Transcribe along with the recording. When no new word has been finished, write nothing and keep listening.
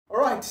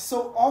right,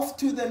 so off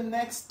to the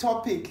next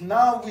topic.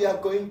 Now we are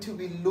going to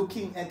be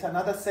looking at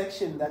another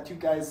section that you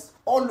guys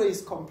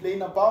always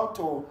complain about,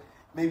 or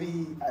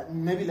maybe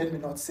let me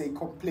not say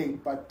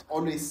complain, but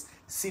always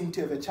seem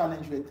to have a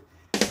challenge with.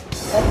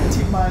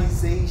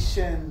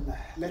 Optimization.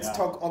 Let's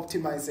talk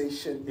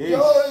optimization.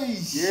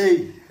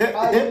 Yay!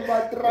 I'm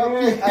a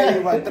trappy.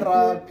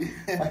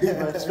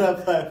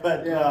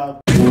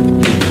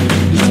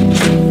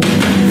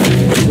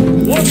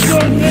 What's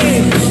your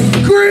name?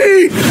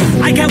 Green!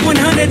 I got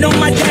 100 on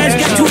my dash,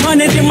 got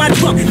 200 in my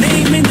trunk.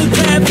 Name in the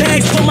grab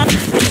bags for my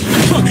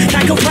trunk.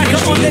 Like a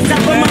rocker on the top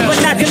of my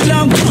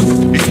binocular.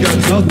 He's got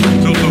nothing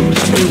to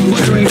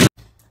lose.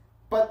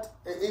 But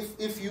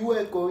if you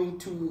were going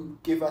to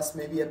give us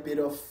maybe a bit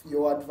of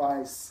your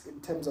advice in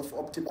terms of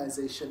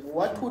optimization,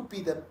 what would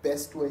be the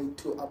best way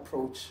to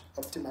approach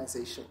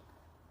optimization?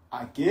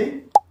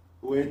 Again,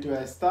 where do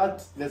I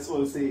start? Let's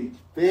all say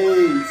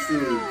basics.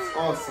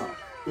 Awesome.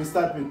 We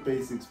start with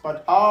basics.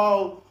 But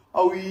how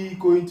are we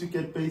going to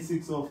get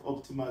basics of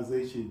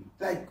optimization?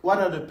 Like, what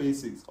are the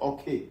basics?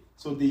 Okay,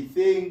 so the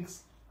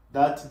things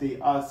that they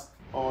ask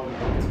on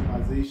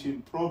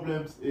optimization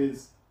problems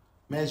is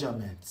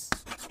measurements.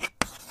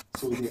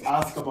 So they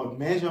ask about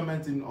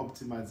measurements in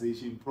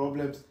optimization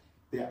problems.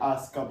 They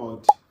ask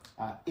about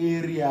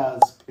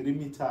areas,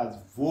 perimeters,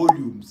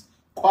 volumes,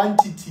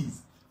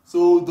 quantities.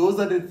 So those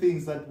are the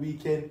things that we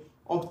can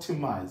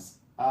optimize.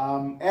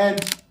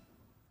 And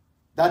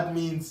that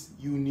means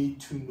you need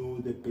to know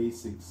the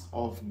basics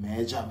of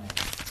measurement.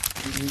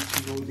 You need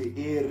to know the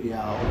area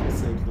of a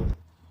circle,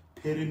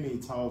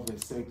 perimeter of a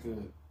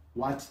circle.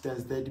 What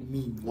does that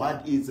mean?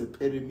 What is a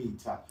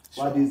perimeter?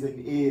 What is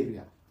an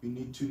area? You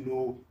need to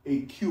know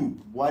a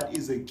cube. What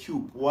is a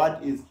cube?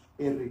 What is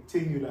a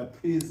rectangular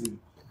prism?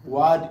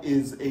 What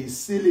is a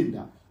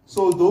cylinder?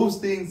 So those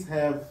things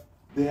have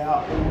their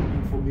own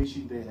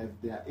information. They have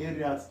their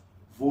areas,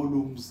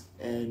 volumes,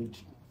 and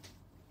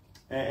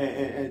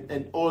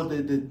all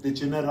the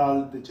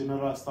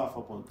general stuff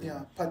about them.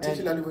 Yeah,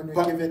 particularly when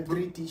we're given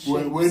 3D shapes.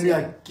 When you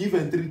are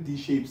given 3D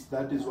shapes,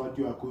 that is what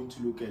you are going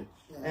to look at.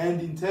 Yeah.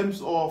 And in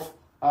terms of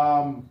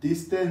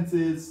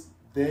distances,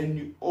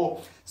 then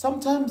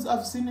sometimes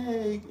I've seen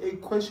a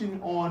question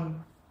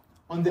on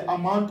the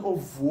amount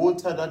of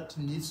water that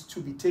needs to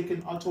be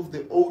taken out of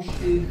the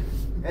ocean,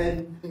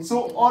 and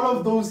so all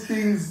of those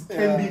things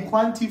can be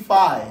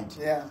quantified.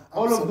 Yeah,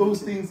 all of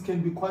those things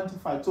can be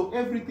quantified. So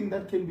everything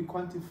that can be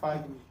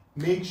quantified,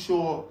 make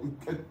sure.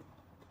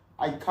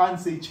 I can't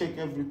say check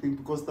everything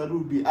because that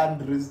would be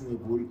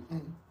unreasonable,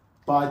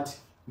 but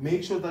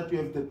make sure that you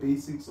have the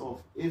basics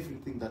of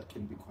everything that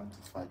can be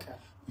quantified. Okay.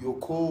 Your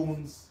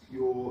cones,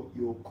 your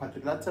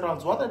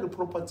quadrilaterals, what are the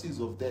properties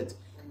of that?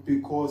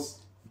 Because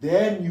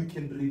then you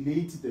can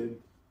relate them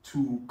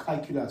to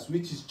calculus,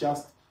 which is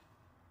just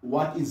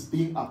what is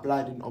being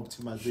applied in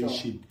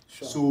optimization.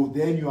 Sure. So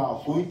then you are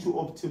going to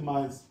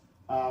optimize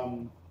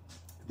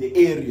the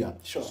area.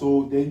 Sure.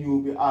 So then you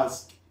will be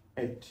asked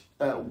at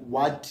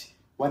what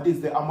is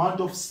the amount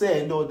of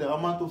sand or the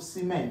amount of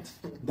cement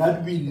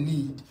that we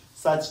need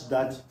such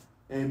that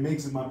a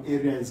maximum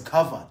area is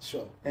covered.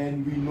 Sure.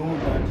 And we know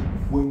that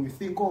when we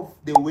think of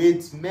the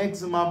words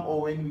maximum,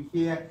 or when we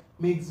hear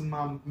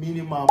maximum,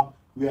 minimum,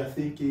 we are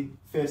thinking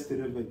first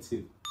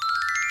derivative.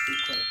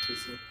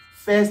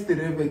 First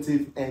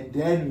derivative, and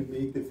then we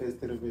make the first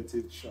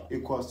derivative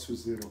equals to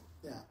 0.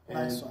 Yeah,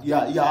 nice one.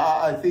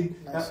 I think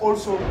nice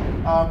also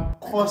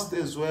cost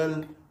as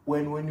well.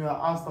 When you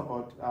are asked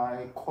about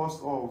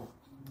cost of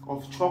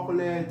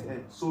chocolate,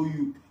 and so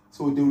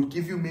they will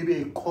give you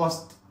maybe a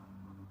cost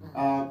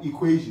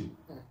equation.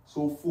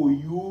 So for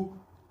you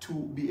to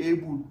be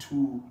able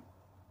to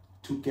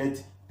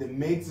get the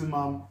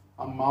maximum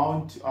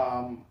amount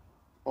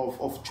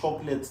of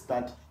chocolates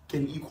that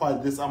can equal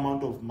this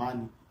amount of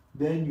money,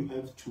 then you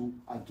have to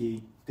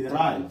again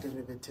derive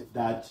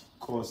that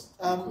cost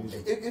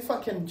equation. If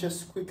I can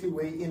just quickly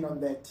weigh in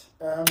on that.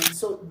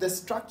 So the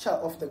structure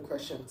of the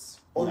questions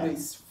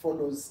always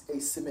follows a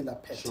similar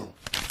pattern,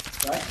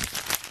 right?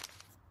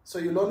 So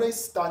you'll always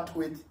start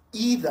with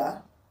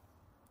either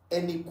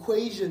an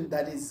equation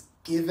that is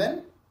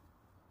given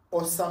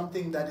or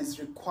something that is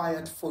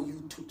required for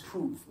you to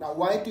prove. Now,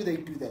 why do they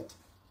do that?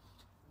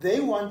 They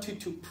want you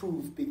to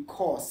prove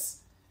because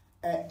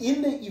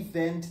in the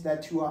event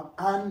that you are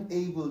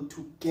unable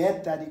to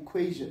get that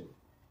equation,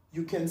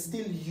 you can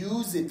still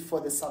use it for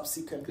the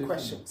subsequent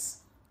questions,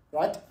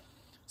 right?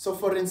 So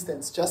for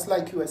instance, just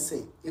like you were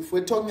saying, if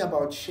we're talking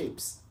about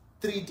shapes,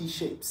 3D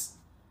shapes,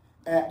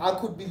 I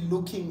could be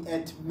looking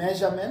at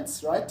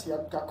measurements, right?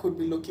 I could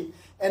be looking,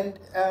 and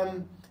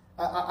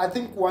I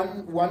think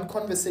one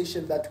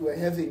conversation that we were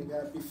having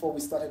before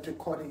we started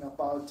recording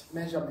about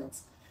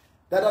measurements,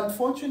 that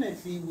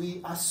unfortunately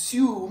we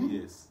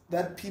assume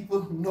that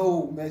people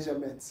know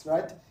measurements,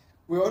 right?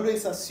 We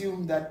always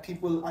assume that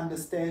people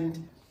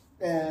understand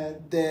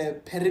the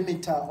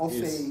perimeter of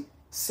a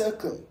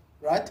circle,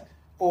 right?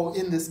 Or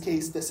in this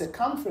case, the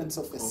circumference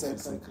of a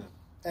circle.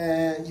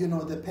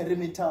 The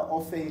perimeter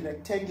of a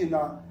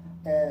rectangular,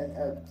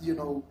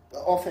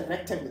 of a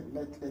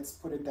rectangle, let's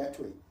put it that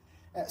way.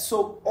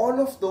 So all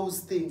of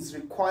those things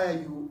require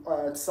you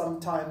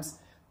sometimes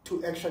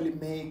to actually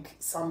make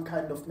some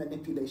kind of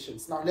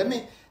manipulations. Now let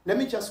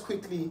me just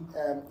quickly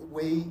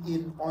weigh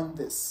in on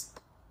this.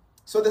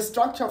 So the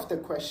structure of the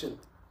question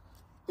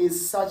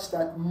is such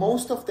that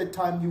most of the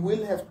time you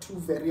will have two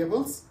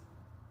variables.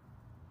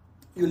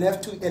 You'll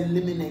have to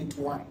eliminate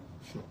one.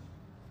 Sure.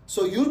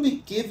 So you'll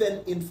be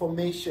given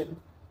information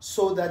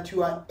so that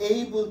you are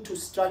able to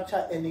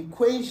structure an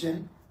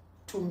equation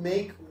to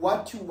make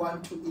what you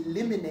want to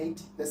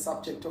eliminate the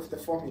subject of the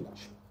formula.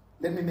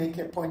 Let me make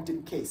a point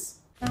in case.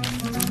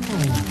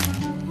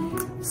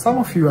 Some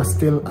of you are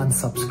still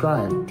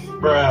unsubscribed.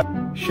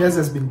 Shares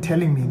has been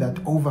telling me that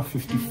over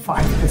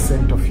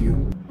 55% of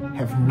you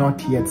have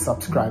not yet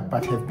subscribed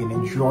but have been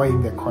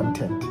enjoying the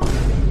content.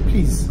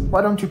 Please,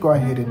 why don't you go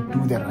ahead and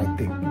do the right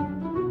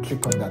thing?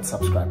 Click on that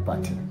subscribe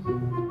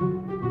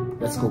button.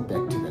 Let's go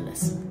back to the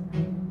lesson.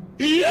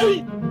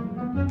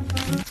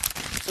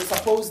 So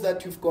suppose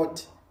that you've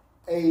got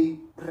a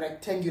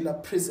rectangular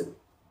prism,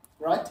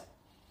 right?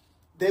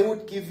 They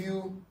would give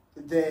you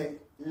the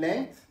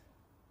length,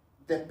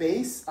 the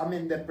base,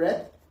 the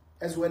breadth,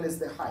 as well as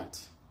the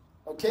height.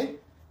 Okay?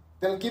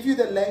 They'll give you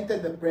the length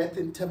and the breadth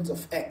in terms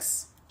of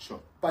x. Sure.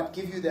 But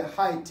give you the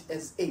height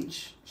as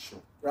h.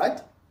 Sure.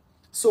 Right?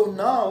 So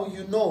now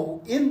you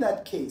know, in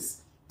that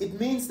case, it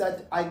means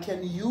that I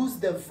can use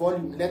the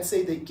volume. Let's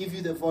say they give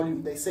you the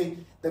volume. They say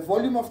the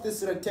volume of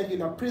this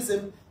rectangular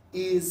prism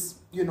is,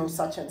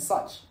 such and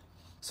such.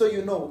 So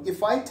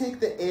if I take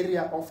the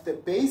area of the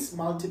base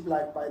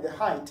multiplied by the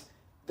height,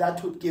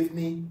 that would give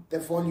me the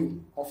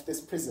volume of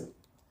this prism.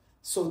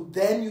 So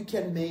then you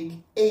can make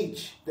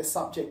h the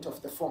subject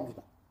of the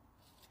formula.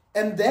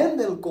 And then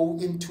they'll go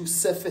into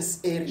surface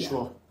area.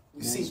 Sure.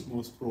 You see?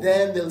 Most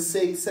then they'll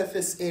say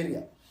surface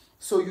area.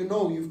 So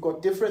you've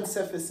got different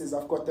surfaces.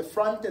 I've got the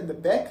front and the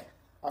back.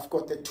 I've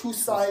got the two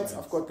sides.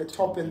 I've got the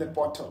top and the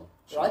bottom.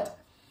 Right?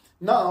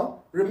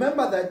 Now,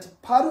 remember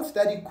that part of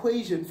that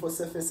equation for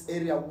surface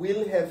area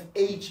will have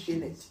h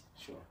in it.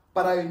 Sure.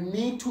 But I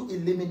need to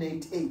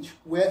eliminate h.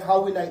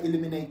 How will I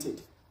eliminate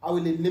it? I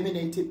will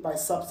eliminate it by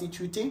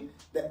substituting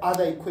the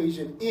other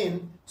equation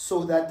in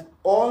so that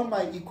all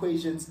my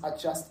equations are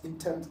just in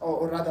terms,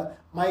 or rather,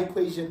 my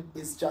equation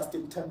is just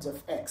in terms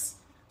of x.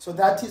 So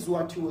that is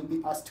what you will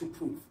be asked to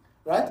prove,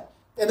 right?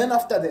 And then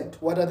after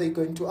that, what are they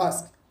going to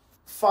ask?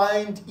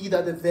 Find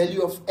either the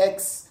value of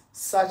x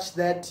such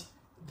that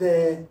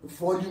the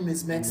volume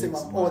is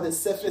maximum or the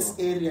surface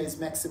area is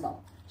maximum.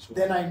 Sure.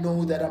 Then I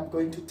know that I'm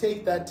going to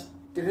take that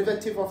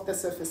derivative of the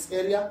surface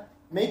area,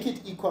 make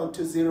it equal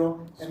to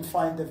 0, and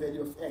find the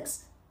value of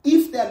x.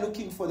 If they're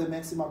looking for the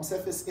maximum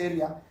surface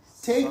area,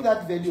 take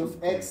that value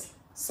of x,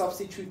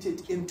 substitute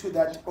it into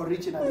that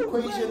original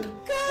equation,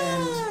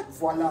 and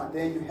voila,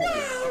 there you have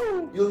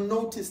it. You'll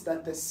notice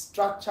that the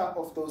structure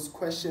of those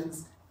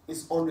questions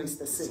is always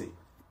the same.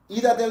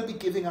 Either they'll be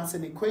giving us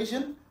an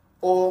equation,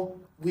 or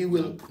we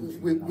will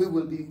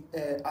be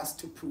asked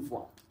to prove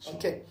one.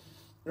 Okay,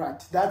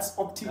 right. That's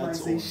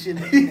optimization.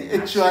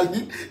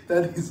 Actually,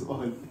 that is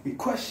all.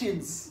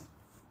 Questions.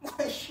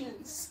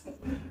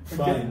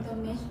 Fine. The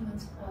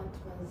measurements part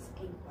was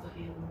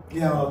April.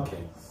 Yeah.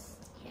 Okay.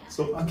 Yeah.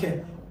 So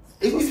Okay.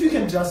 If you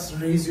can just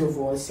raise your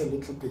voice a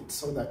little bit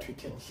so that we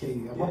can hear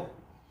you.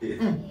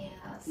 yeah.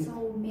 Yeah.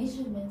 So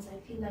measurements, I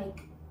feel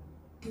like,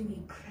 do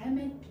we cram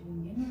it? Do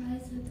we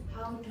memorize it?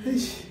 How do we?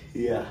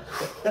 Yeah.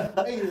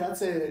 Hey,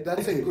 that's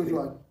a good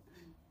one.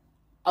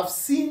 I've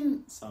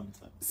seen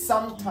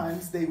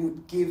sometimes they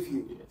would give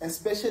you,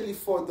 especially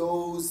for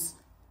those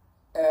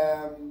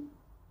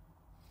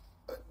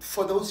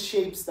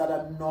shapes that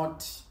are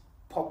not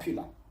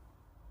popular.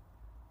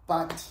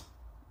 But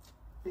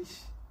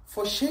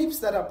for shapes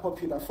that are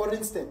popular, for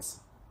instance,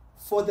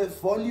 for the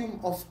volume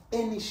of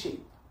any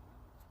shape,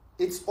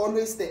 it's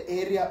always the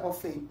area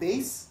of a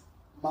base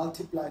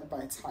multiplied by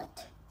its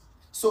height.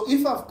 So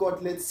if I've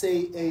got, let's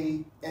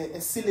say,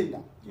 a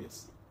cylinder,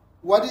 Yes.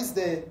 what is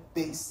the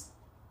base?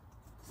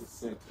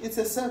 It's It's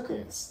a circle.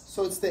 Yes.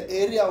 So it's the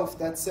area of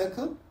that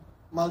circle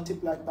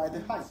multiplied by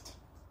the height.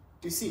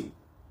 Do you see?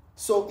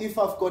 So if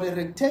I've got a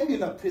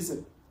rectangular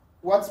prism,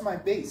 what's my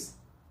base?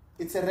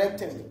 It's a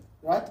rectangle,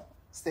 right?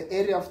 It's the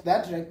area of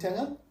that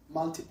rectangle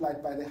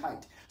multiplied by the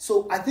height.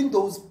 So I think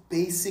those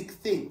basic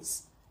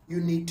things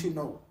you need to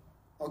know,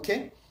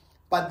 okay?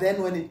 But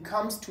then when it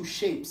comes to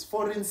shapes,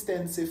 for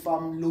instance, if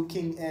I'm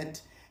looking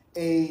at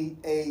a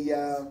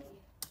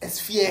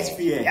sphere.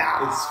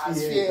 Yeah, A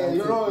sphere. sphere.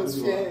 You know, a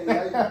sphere.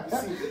 Yeah, you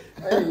see.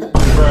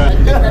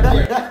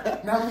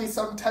 Now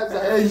sometimes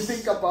I have to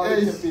think about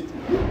it a bit.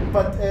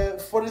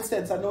 But for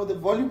instance, I know the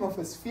volume of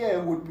a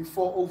sphere would be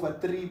 4 over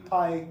 3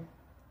 pi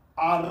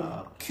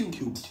r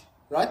cubed,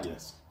 right?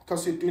 Yes.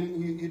 Because you're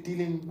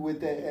dealing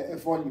with a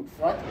volume,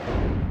 right?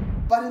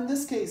 But in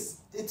this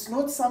case, it's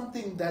not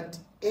something that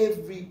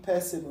every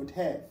person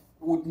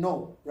would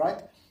know,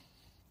 right?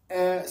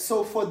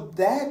 So for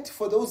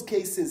those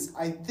cases,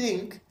 I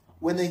think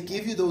when they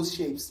give you those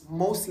shapes,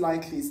 most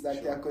likely is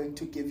that they are going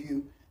to give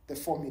you the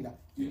formula.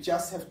 You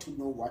just have to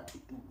know what to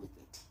do with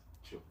it.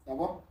 Sure.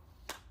 Yabo?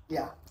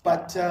 Yeah,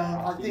 but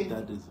I think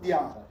that is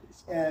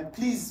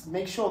please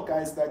make sure,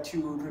 guys, that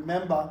you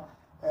remember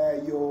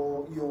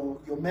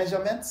your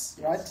measurements,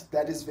 right?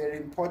 That is very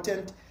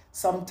important.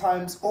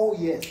 Sometimes,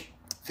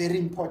 very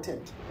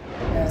important.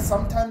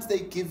 Sometimes they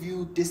give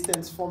you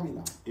distance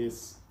formula.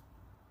 Yes.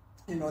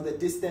 You know, the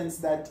distance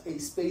that a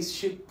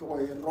spaceship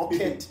or a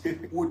rocket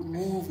would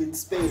move in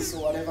space,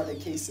 or whatever the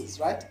case is,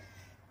 right?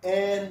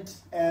 And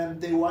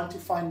they want to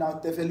find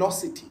out the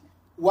velocity.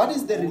 What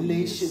is the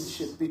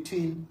relationship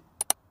between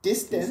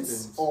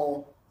distance,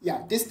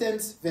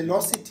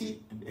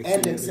 velocity,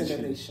 and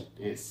acceleration?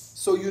 Yes.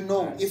 So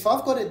if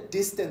I've got a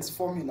distance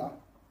formula,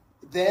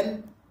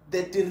 then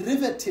the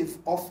derivative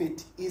of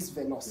it is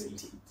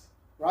velocity,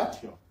 right?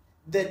 Sure.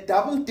 The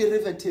double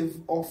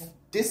derivative of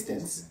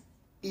distance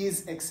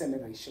is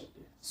acceleration.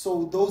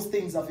 So those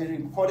things are very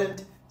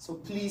important. So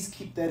please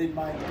keep that in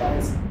mind,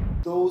 guys.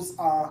 Those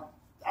are,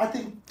 I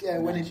think,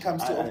 when it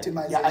comes to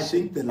optimization. I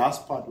think the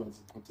last part was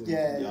important.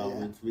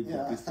 With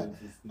the distance.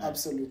 Nice.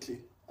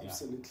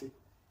 Absolutely.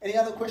 Any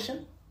other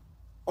question?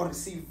 Or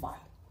receive Val?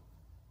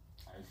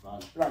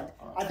 Right. Right.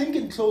 I think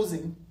in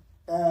closing,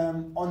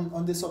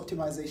 on this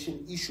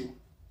optimization issue,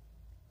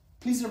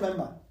 please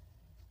remember,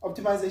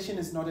 optimization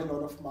is not a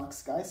lot of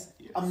marks, guys.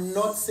 Yes. I'm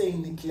not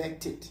saying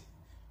neglect it,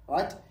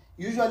 right?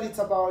 Usually it's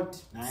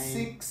about 9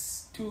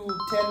 6 to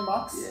 10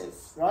 marks,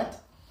 yes, right?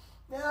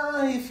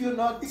 Yeah, if you're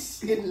not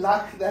in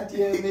luck that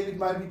year, maybe it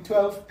might be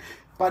 12,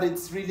 but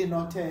it's really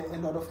not a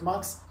lot of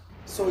marks.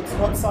 So it's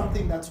not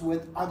something that's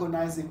worth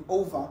agonizing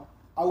over.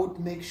 I would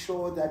make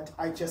sure that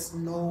I just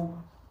know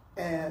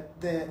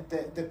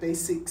the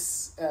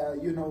basics,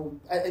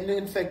 and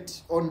in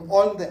fact, on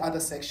all the other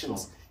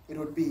sections, it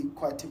would be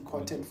quite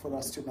important for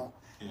us to know.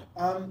 Yeah.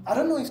 I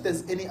don't know if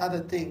there's any other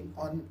thing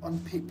on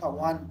paper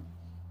 1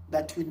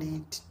 that we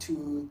need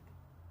to...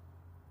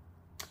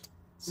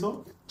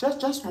 So,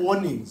 just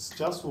warnings.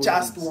 Just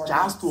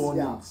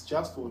warnings.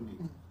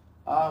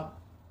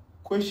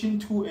 Question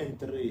 2 and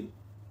 3.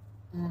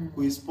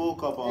 We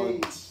spoke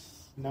about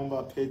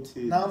number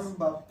patterns.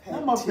 Number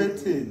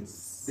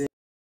patterns.